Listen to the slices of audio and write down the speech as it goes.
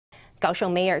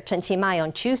Kaohsiung Mayor Chen Chi-mai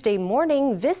on Tuesday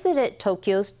morning visited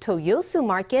Tokyo's Toyosu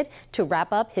Market to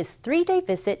wrap up his 3-day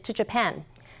visit to Japan.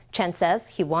 Chen says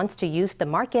he wants to use the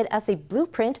market as a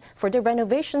blueprint for the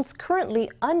renovations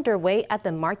currently underway at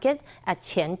the market at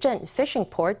Qianzhen Fishing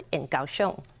Port in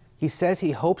Kaohsiung. He says he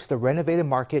hopes the renovated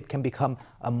market can become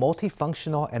a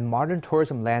multifunctional and modern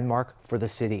tourism landmark for the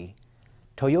city.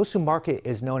 Toyosu Market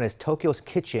is known as Tokyo's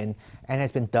kitchen and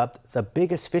has been dubbed the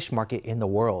biggest fish market in the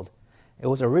world. It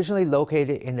was originally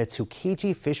located in the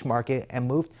Tsukiji fish market and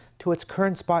moved to its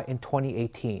current spot in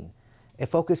 2018. It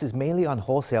focuses mainly on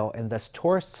wholesale and thus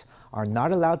tourists are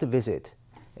not allowed to visit.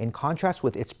 In contrast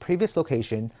with its previous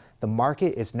location, the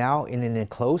market is now in an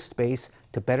enclosed space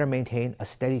to better maintain a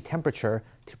steady temperature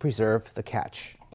to preserve the catch.